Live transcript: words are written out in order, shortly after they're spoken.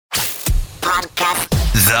podcast.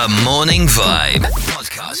 The Morning Vibe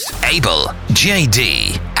podcast. Abel,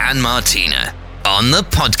 JD, and Martina on the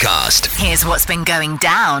podcast. Here's what's been going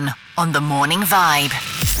down on The Morning Vibe.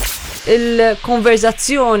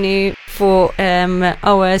 Il-konverzazzjoni for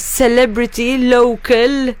our celebrity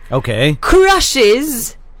local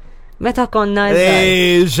crushes meta konna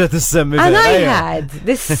and I had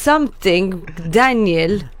this something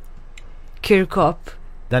Daniel Kirkop.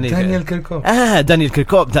 Daniel Kirkop. Daniel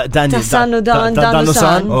Kirkop. Daniel San. Oh,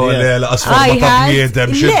 l-asfar ma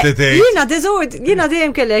bniedem xibtitej. Jina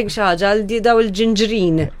dejjem kellek xaġa daw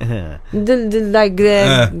il-ġinġrin.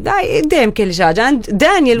 Dejjem kelli xaġa.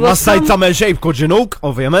 Daniel was... Ma stajt tamel xej b'kuġinuk,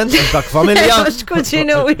 ovvjament, dak familja.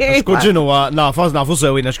 Xkuġinu nafu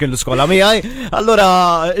sewina xkien l-skola miħaj.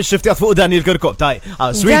 Allora, xiftijat fuq Daniel Kirkop, taj.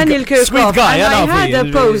 Daniel Kirkop. Sweet guy, I had a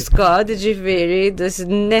postcard, ġifiri, this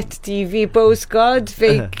Net TV postcard,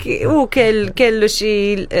 fej u kellu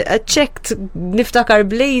xi checked niftakar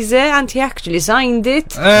blazer and he actually signed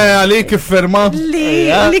it. Għalik firma.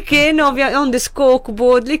 Li kien on the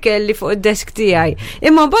scoreboard li kelli fuq id-desk tiegħi.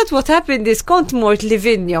 Imma but what happened is kont mort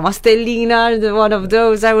Livigno ma' Stellina, one of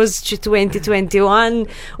those, I was 2021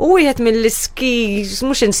 u wieħed mill-ski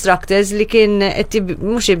mhux instructors li kien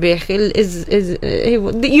mhux ibih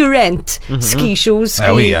you rent ski shoes.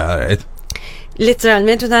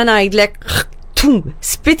 Literalment u ta' ngħidlek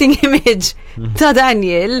spitting image ta'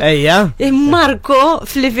 Daniel Marco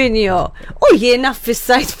Flivigno u jiena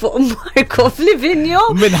fissajt fuq Marco Flivigno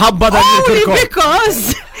minħabba Daniel Kirkop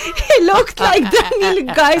because he looked like Daniel,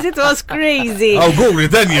 guys, it was crazy. Oh, go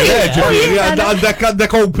Daniel, għandek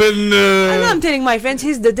open and I'm telling my friends,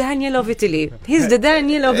 he's the Daniel of Italy. He's the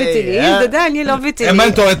Daniel of Italy. He's the Daniel of Italy.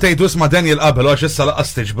 Emanto għentejtu isma Daniel qabel għax issa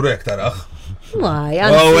laqastiġ brek tarax. Why? I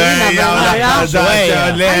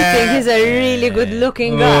think he's a really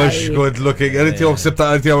good-looking guy. Good looking. Riti uħsib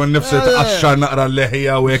ta' riti għu n-nifsi taqaxxar naqra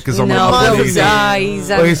l-leħija u jekk iżom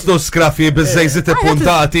u jistu skrafi bizzejzit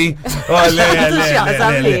puntati.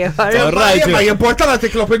 Importanti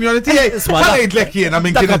tik l-opinjoni tijaj. Għajdlek jena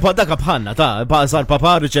minn kien. Daka bħanna, ta' sar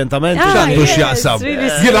papa reċentament. ċandu xjaqsam.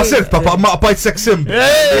 Jena sirt papa ma' qbajt seksim.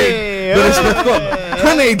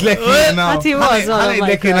 Għajdlek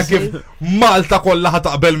jena kif Malta kollha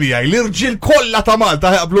ħataqbel miegħi. L-irġiel kollha ta'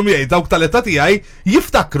 Malta ħaqblu miegħi dawk tal-età tiegħi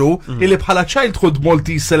jiftakru li bħala childhood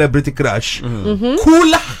Maltese celebrity crush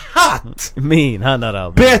kulħadd min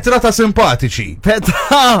naraw Petra ta' simpatiċi.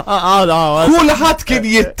 Kulħadd kien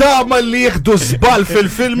jittama li jieħdu żball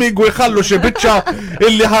fil-filming u jħallu xi biċċa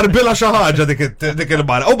illi ħarbilha xi ħaġa dik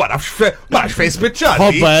il-mara. U ma nafx fejn spiċċati.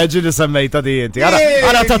 Hoppa ġieli semmejta di inti.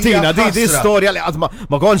 Ara tatina di storja li qatt ma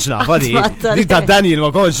kontx nafa di. Di ta' Daniel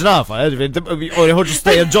ma kontx nafa. Uħuġu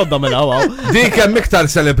stajja ġodda minn għaw. Dik hemm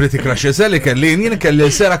iktar celebrity crushes li kelli jien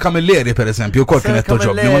kelli Sera Camilleri per eżempju, kol kienet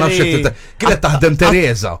toġobni, ma nafx kienet taħdem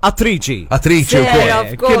Teresa. Attriċi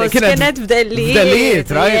wkoll. Kienet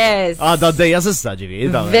f'dellijiet, right? Għadha d-dejja s'issa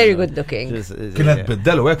ġivi. Very good looking. Kienet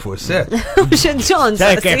biddelu hekk fuq is-set. Jones.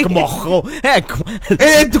 Hekk moħħu, hekk.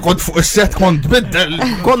 Inti kont fuq is-set kont biddel.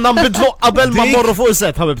 Konna nbidlu qabel ma morru fuq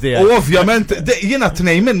is-set ħabib tiegħek. U ovvjament jiena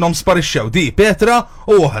tnejn minnhom sparixxew di Petra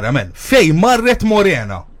u oħra men. Fej marret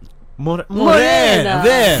Morena. Morena.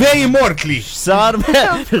 Fej mortli. Sar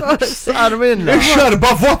minna.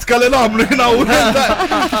 Ix-xarba vodka li namlu jina u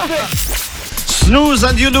Snooze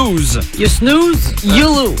and you lose. You snooze, you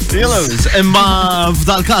lose. Imma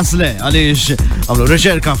f'dal kas le, għaliex għamlu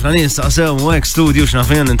riċerka f'nanis ta' sew ek studio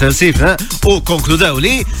x'nafjan intensif u konkludew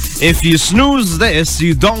li if you snooze this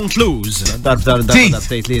you don't lose. Dar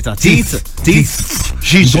tejt li ta' teeth.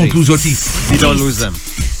 You don't lose your teeth. You don't lose them.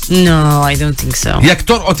 No, I don't think so. Jek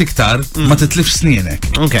torqot iktar, ma titlifx snienek.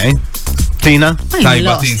 Okay. Tina?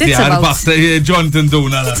 Tajba, John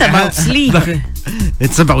Tinduna. It's about sleep.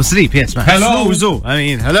 It's about sleep, yes. Hello. Snooze. I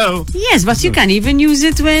mean, hello. Yes, but you can even use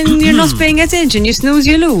it when you're not paying attention. You snooze,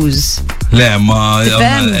 you lose. Le, ma...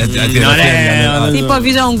 Tipo, if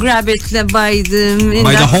you don't grab it by the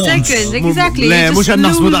second. Exactly. You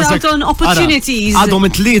just lose out on opportunities. Għadhom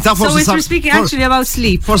it-tlieta, so we're speaking actually about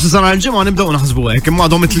sleep. Forsi sar għal-ġimgħa nibdew naħsbu hekk, imma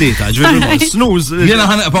għadhom it-tlieta. Snooze. Jena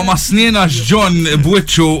ħanqpa ma' snina John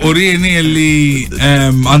b'wiċċu urini li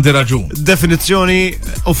għandi raġun. Definizzjoni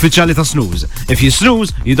uffiċjali ta' snooze. If you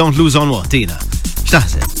snooze, you don't lose on what, Tina?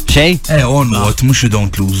 X'taħseb? Xej? On what, mux you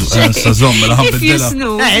don't lose. Sa zomma la If you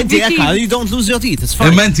snooze. You don't lose your teeth, it's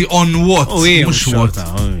fine. Menti on what, mux what.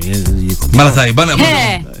 Mela tajba,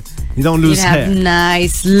 you don't lose hair. You have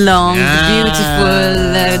nice, long, beautiful,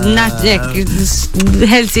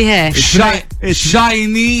 healthy hair.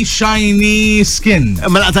 shiny skin.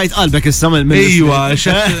 Ma laqtajt qalbek issa Ejwa,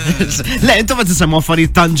 Le, intom ma tisemmu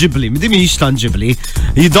affarijiet tangibli, di mhix tangibli.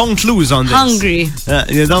 You don't lose on this. Hungry.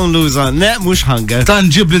 You don't lose on. Ne, mhux hunger.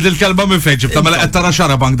 Tangibli dil-kelba minn fejn ġibta mela qed tara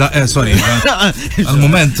xara bank da, sorry.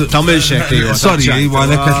 Al-moment. Tagħmel xek ejwa. Sorry, ejwa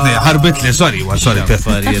lek qed ħarbit li, sorry, sorry.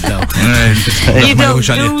 Affarijiet daw. You don't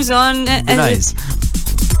lose on Nice.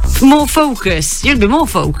 more focus. You'll be more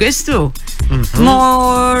focused too.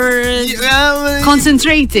 More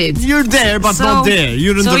concentrated. You're there, but not there.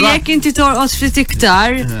 You're in so the jekk inti torqod ftit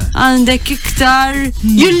iktar, għandek iktar,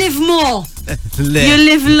 you live more. You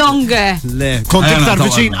live longer. Le, kont iktar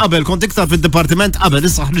viċin qabel, kont iktar fil-departiment qabel,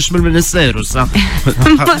 issa ħrix mill-ministeru, sa.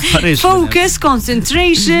 Focus,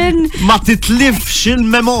 concentration. Ma titlifx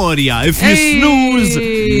il-memorja. If you snooze.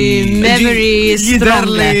 Memory is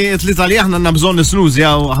stronger. L-Italja ħna għanna bżon snooze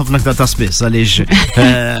jaw ħafna ktar ta' spiss, għalix.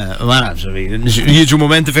 Ma nafx, jiġu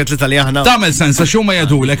momenti fejt l-Italja ħna. Tamel sensa xo ma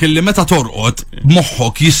jadulek illi meta torqod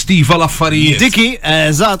moħħok jistiva l-affarijiet. Diki,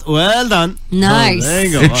 eżat, well done. Nice.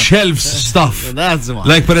 It shelves stuff. That's one.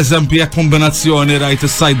 Like per eżempju jekk kombinazzjoni rajt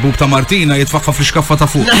is-sidebook ta' Martina jitfaqqa fl-xkaffa ta'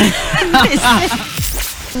 fuq.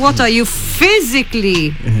 What are you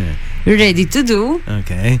physically ready to do,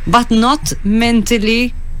 Okay. but not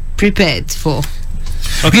mentally prepared for?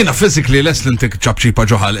 Jiena physically less li ntik ċabċipa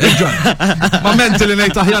ġoħal. Ma menti li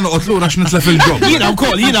nejt aħjan uqot lura x'nitlef il-ġob. Jina u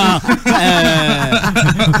koll, jina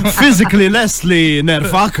physically less li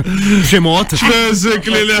nerfak b'ximot.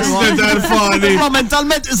 Physically less li nerfani. La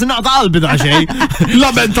mentalment iżnaqta qalbi da xej. La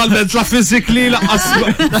mentalment, la physically, la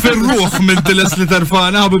fil-ruħ minn less li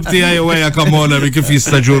terfani. Ħabib tijaj u għeja kamona mi kif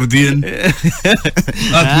jista ġurdin.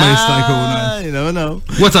 Għat ma jista jkuna. You never know.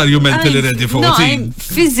 What are you mentally ready for? No, I'm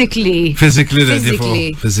physically. Physically ready for?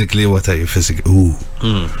 Physically, what are you physically? Ooh.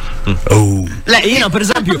 Oh. Like, you know, for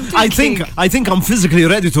example, I think I'm physically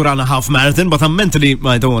ready to run a half marathon, but I'm mentally,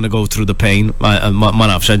 I don't want to go through the pain. I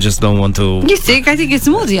just don't want to. You think? I think it's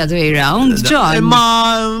more the other way around, John.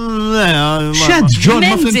 John,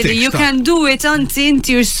 mentally, you can do it until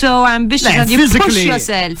you're so ambitious and you push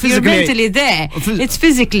yourself. You're mentally there. It's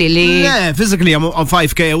physically. Yeah, physically, I'm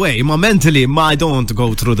 5K away. Ma mentally, I don't want to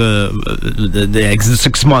go through the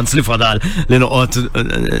 6 months li fadal li noqgħod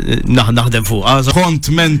naħdem fuq. Kont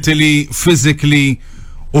mentally, physically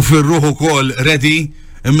u fir-ruħu kol ready.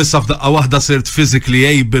 Immissa f'daqqa waħda sirt physically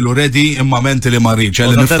able u ready imma mentally ma rridx.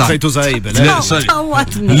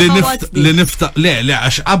 Li nifta le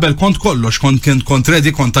għax qabel kont kollox kont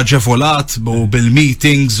ready kont aġevolat u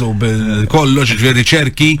bil-meetings u bil-kollox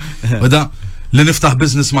riċerki u da li niftaħ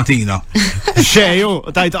business matina. Xeju,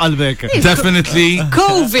 tajt qalbek. Definitely.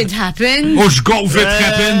 COVID happened. Ux COVID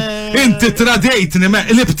happened. Inti tradejtni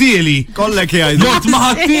l-ibtieli. Kollek jgħid. Jott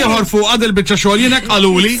maħattieħor fuq għadil bieċa xogħol jinek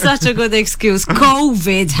qaluli. Such a good excuse.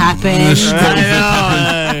 COVID happened.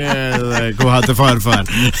 Kuħat farfar.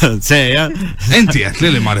 Sejja. Inti għet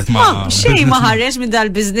li marret ma. Xej ma ħarreġ minn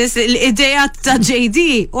dal-biznis l-ideja ta'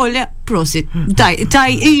 JD u le prosit. Taj,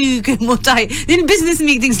 il-business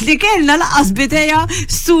meetings li kellna laqas bideja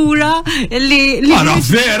sura li. Għara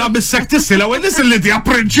vera bissek tissila u nis l-idea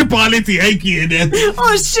principali tijaj kienet.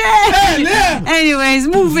 Oh shit! Anyways,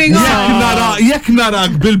 moving on. Jek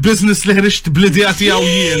narak bil-business li ħriġt bl-idea tijaw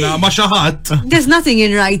jiena ma xaħat. There's nothing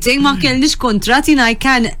in writing, ma kellniex kontrat, and I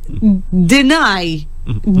can deny.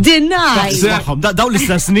 Daw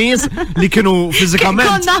l-istess nies li kienu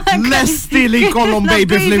fizikament lesti li kollhom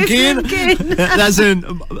baby flimkien.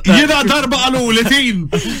 Jiena darba għalu li tin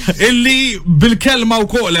illi bil-kelma u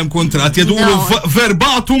kolem kontrat jadulu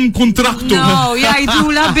verbatum kontraktum. No,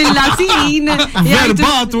 jajdula bil-Latin.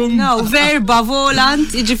 Verbatum. No, verba volant,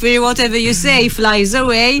 iġifiri whatever you say flies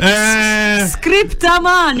away. Scripta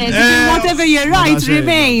manet, whatever you write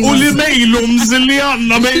remains. U li mejlums li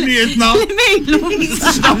għanna mejlietna. Li mejlums.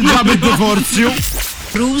 Stamġa bil-divorzju.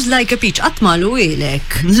 Cruise like a peach, għatmalu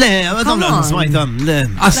ilek. Le, għadam smajta, le.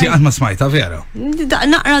 Assi għatma smajta, vera.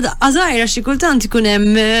 Naqra għazajra xikultant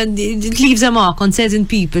kunem, it leaves a mark on certain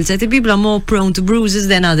people. Certain people are more prone to bruises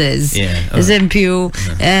than others. Eżempju,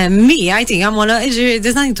 me, I think,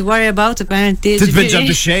 there's nothing to worry about, apparently. Titbidġa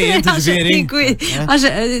b'xej,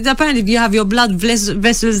 apparently you have your blood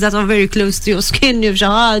vessels that are very close to your skin,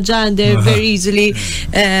 and they're very easily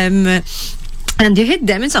And you hit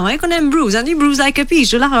them, insomma, jkun hemm bruise, and you bruise like a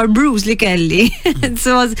peach, u l-aħħar bruise li kelli.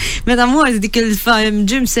 So, meta mort dik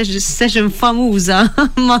il-gym session famuża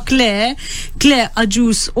ma' Claire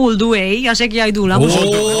aġus all the way, għaxek jajdula.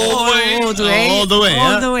 All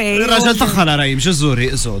the way. Raġel taħħala rajim, xeżuri,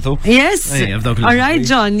 sotu. Yes. All right,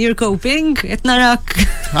 John, you're coping. Etnarak.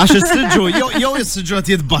 Għax il-sidġu, jow il-sidġu għat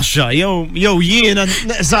jitbaxxa, jow jiena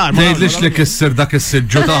neqsar. Nejdlix li kisser dak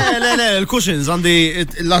il-sidġu ta' il-cushions, għandi,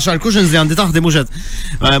 l-10 cushions li għandi taħdi muxed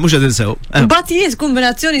il-sew. But yes,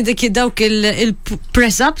 kombinazzjoni dik dawk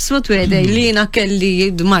il-press-ups, what were they, li jena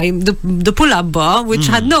kelli the pull-up bar, which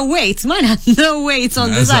had no weights, mine had no weights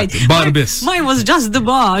on the side. Barbis. Mine was just the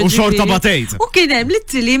bar. U xorta batejt. U kienem,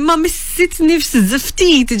 littili, ma missit nifs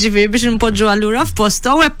ziftit, ġifiri, biex npoġġu għallura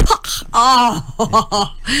f'posta, u paħ!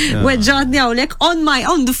 Weġġadni għawlek on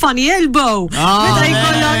the funny elbow. Meta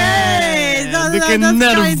jkollok, dik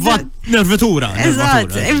nervatura.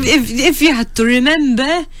 If you had to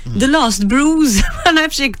remember the last bruise, ma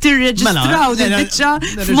nafx jek tirreġistraw dil-bicċa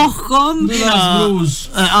f'moħħom.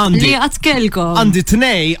 Li għatkelkom. Għandi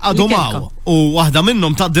tnej għadomaw. U waħda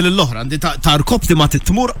minnom taqdil l-oħra. Għandi tarkobti ma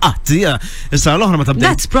titmur qatt. Issa l-oħra ma tabdil.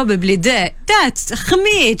 That's probably that's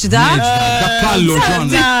xmieċ da. Kallu,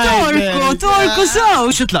 Torku so.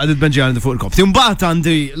 Xitlaq dit-benġi għandi fuq il-kopti. Mbagħad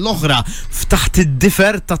għandi l-oħra ftaħt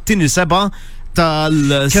id-difer tat-tini seba'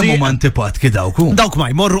 Kemmu ma antipat kidawku? Dawk ma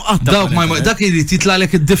jmorru qatta. Dawk ma jmorru, dak jrid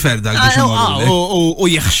jitlaqlek id-difer dak biex jmorru. U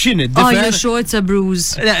jħxin id-difer. Oh, you're sure it's a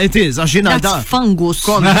bruise. It is, għaxina da. That's fungus.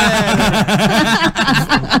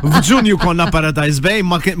 F'Ġunju konna Paradise Bay,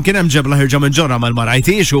 ma kien hemm ġebla ħirġa minn ġorra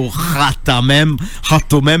mal-marajtix u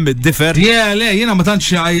ħattu mem id-difer. Yeah, le, jiena ma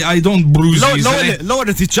tantx I don't bruise.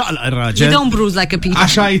 L-għor tiċċaqlaq ir-raġel. You don't bruise like a peach.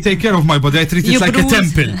 Għax I take care of my body, I treat it like a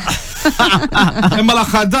temple. Imma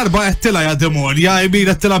l-aħħar darba għettila ja demonja,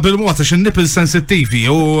 jibira t-tila bil-mot, għax il-nipple sensitivi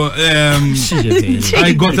u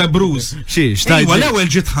I got a bruise. Iwa, l-ewel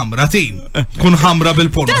ġit ħamra, tin. Kun ħamra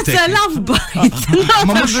bil-porno. That's a love bite.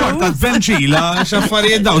 Ma mux xorta t-benġila,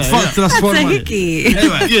 xaffarijiet daw, t-fat trasforma.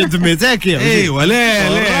 Jidmit, ekki. Iwa, le.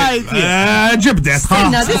 Ġibdet.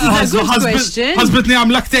 This is a good question. Ħazbitni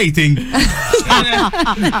għam lactating.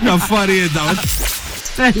 Xaffarijiet daw.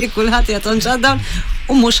 Li kullħat jaton ċaddan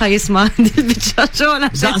u mux ħajisma dil-bicċa ċola.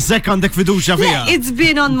 Daqsek għandek fiduċa fija. It's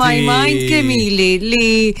been on my mind kemili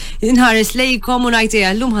li nħares lejkom u najti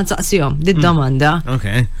għallum ħansaqsijom did-domanda.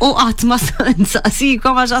 U għatma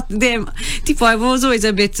nsaqsikom għax għat dem. Tipo, I was always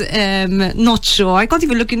a bit not sure. I can't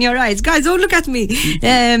even look in your eyes. Guys, don't look at me.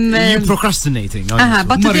 You're procrastinating.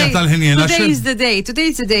 But today is the day. Today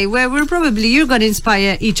is the day where you're going to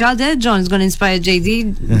inspire each other. John's going to inspire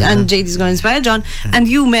JD and JD's going to inspire John. And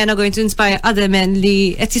you men are going to inspire other men li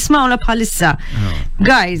qed jismawna bħalissa.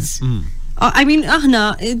 Guys, I mean,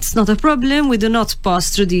 aħna, it's not a problem. We do not pass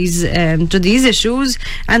through these issues.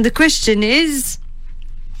 And the question is,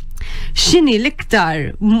 xini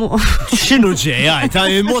l-iktar xinu ġej, ta'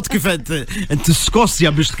 il-mod kif inti skossja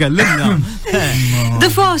biex tkellimna. The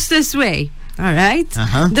fastest way, all right?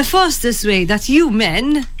 The fastest way that you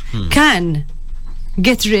men can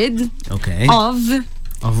get rid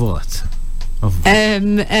of what?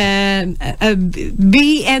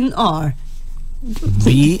 BNR.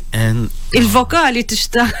 Il-vokali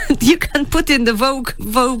tixta, you can put in the vocal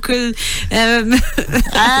vowels.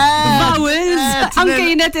 Anke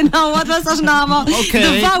jinet inħawad ma sax nama.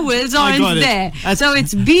 The vowels aren't there. So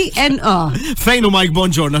it's BNR. Fejnu Mike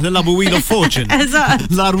Bongiorno, nilabu Wheel of Fortune.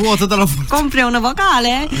 L-arwota tal-fortune. Kompre una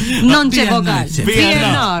vokale, non c'è vokale.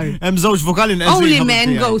 BNR. Mżawġ vokali Only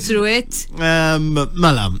men go through it.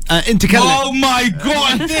 Mela, inti kellek. Oh my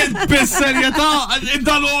God, bis-serjetà,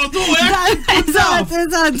 dal-għodu,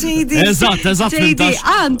 Eżatt, JD,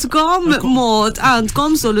 għandkom mod,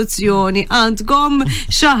 għandkom soluzzjoni, għandkom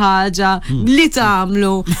xaħġa li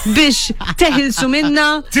tamlu biex teħilsu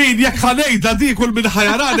minna. Tin, jek ħanejda di kull minn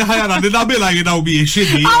ħajarani, nabila jinaw biex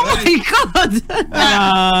xini. Oh my God!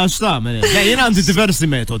 Xtamel, jena għandi diversi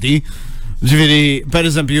metodi. Ġviri, per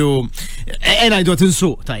eżempju, għajdu għat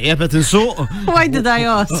insuq, tajjeb għat insuq. Why did I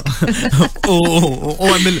ask? U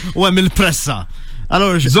għem il-pressa.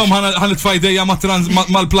 Zom ħan it-fajdeja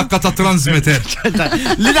mal-plakka ta' transmitter.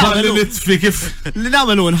 Li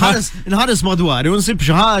namelu nħares madwari u nsib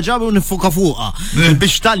xaħġa u nifuka fuqa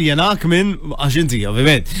biex taljenak minn għaxinti,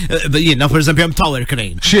 ovvijament. Jiena, per eżempju, jem tower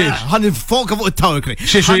crane. Xiex? Ħan nifuka fuq il-tower crane.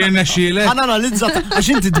 Xiex u jenna xiele? Ħan analizza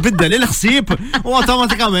għaxinti tbiddel il-ħsib u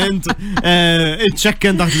automatikament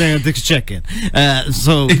il-checken dak li għandik checken.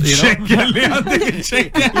 Il-checken li għandik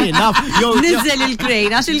checken. Nizzel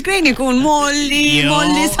il-crane, għax il-crane ikun molli.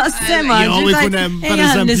 molli s-sema. Jew ikun hemm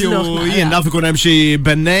pereżempju jien naf ikun hemm xi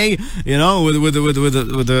bennej, you know, with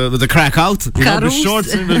the crack out, you know,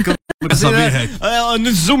 shorts.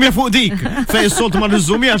 Nizzumja fuq dik. Fej s-solt ma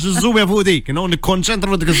nizzumjax, nizzumja fuq dik. Nikkonċentra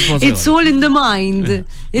fuq dik is-situazzjoni. It's all in the mind.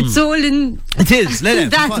 It's all in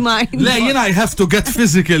that mind. Le, I have to get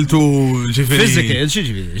physical to ġifiri. Physical, xi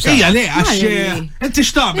ġifiri? Ija, le, għax inti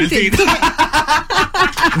x'tagħmel tin.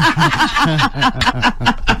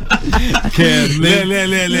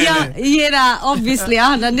 Le. Jera, obviously,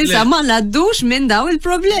 aħna nisa ma naddux minn daw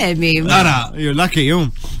il-problemi. Ara, you're lucky, you.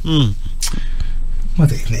 Ma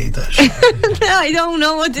dik nejdax. I don't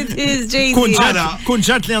know what it is, JD.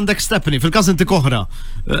 Kunċert li għandek Stephanie, fil-kas inti koħra.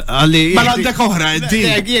 Ma għandek oħra,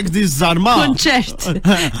 jek di zarma. Kunċert.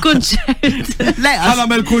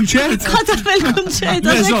 Għalamel kunċert? Għalamel kunċert.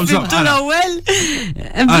 Għalamel l-ewel.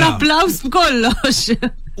 Bl-applaus b'kollox.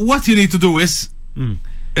 What you need to do is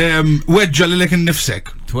weġġa li l-ek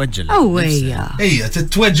nifsek. Tweġġa li. Oh, Ejja,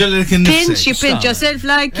 tweġġa li l-ek nifsek. Pinch, you pinch yourself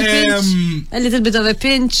like you pinch. A little bit of a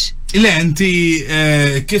pinch. Le, inti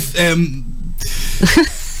kif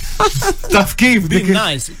taf kif dik.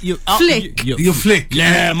 Nice. Flick. You flick.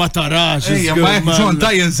 Le, ma tarax. Ejja, ma jek ġon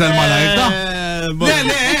ta' jinżel ma lajta.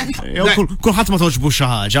 Le. Kulħat ma toġbu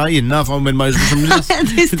xaħġa, jinna faw minn ma jġbu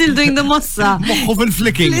They're still doing the mossa. Moħħu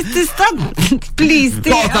fil-flicking. Please,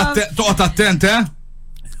 toqgħod attent,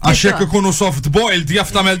 Għaxek ikunu soft boiled jaf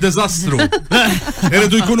tamel dizastru.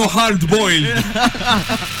 Irridu jkunu hard boiled.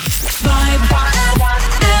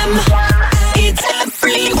 It's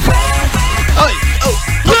everywhere.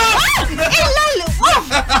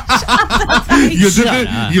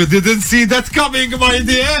 You didn't see that coming, my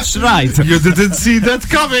dear. Right. You didn't see that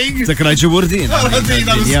coming. Dak rajġi wurdina.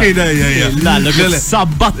 Wurdina, miskina, La,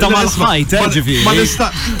 sabbatta mal-ħajt, ġifi.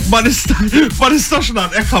 Ma nistax nan,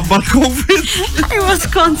 ekħabba l-Covid. I was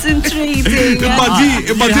concentrating.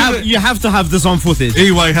 You have to have this on footage.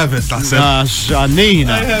 Ewa, I have it, taħseb.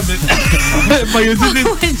 Xannina. I have it. Ma you didn't.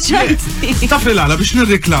 Tafilala, biex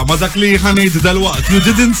nirriklama dak li ħanejd dal-waqt. You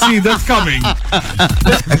didn't see that coming.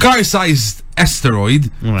 A car-sized asteroid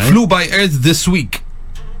flew by Earth this week.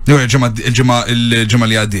 Il-ġemma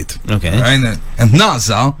li għaddit. Okay. And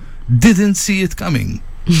NASA didn't see it coming.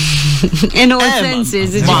 In all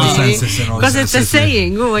senses. Because it's a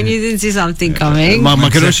saying, when you didn't see something coming. Ma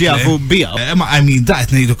kienu jafu bija. I mean, da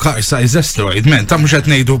nejdu car-sized asteroid, man. Ta' mux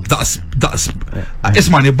nejdu b'daqs.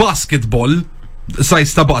 Ismani, basketball.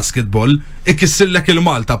 Size ta' basketball, ikissillek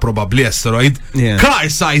il-Malta probabli asteroid. Car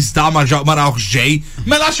size ta' ma rawx ġej.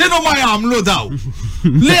 Mela xinu ma jagħmlu daw?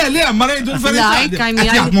 Le, ma rejdu l-verità. Qed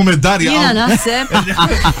jaħdmu mid-dar Jiena naħseb.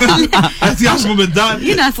 Qed jaħdmu mid-dar.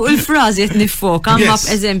 Jiena fuq il-frażi qed nifok, għamma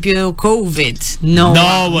eżempju COVID.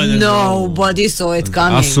 Nobody saw it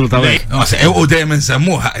coming. Assolutament. U dejjem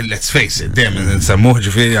insemmuh, let's face it, dejjem insemmuh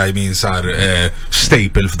ġifieri I mean sar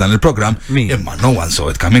staple f'dan il-programm. Imma no one saw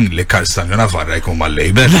it coming li Karl Stanjonat varra jkun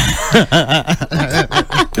mal-Labor.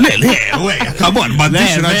 Le, come on, ma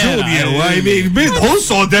dix raġuni, I mean, who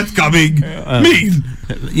saw that coming? Min?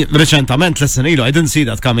 Reċentament l-senilu, I didn't see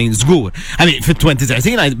that coming zgur. I mean,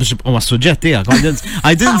 fit-2013, biex u ma suġġetti I didn't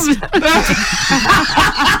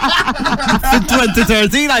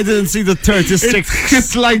fit-2013, I didn't see the 36.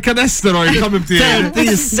 It's like an asteroid coming to you.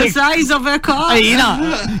 The size of a car.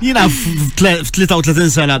 Jina f-33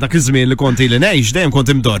 sena dak iż-żmien li konti li ngħix, dejjem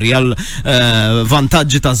kont imdorri għal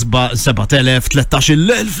vantaġġi ta' 7,000,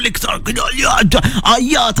 13,000 fl-iktar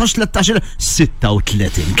għajjat għax 13,000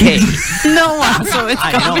 No one saw it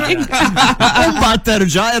coming. Umbat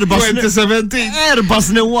terġa' 4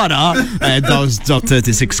 snin wara, daws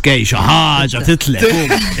 36K xi ħaġa titlef.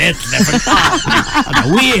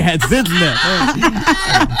 Wieħed titlef.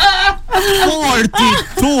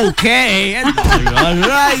 42K.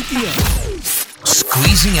 Right.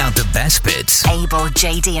 Squeezing out the best bits. Abel,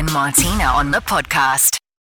 JD and Martina on the podcast.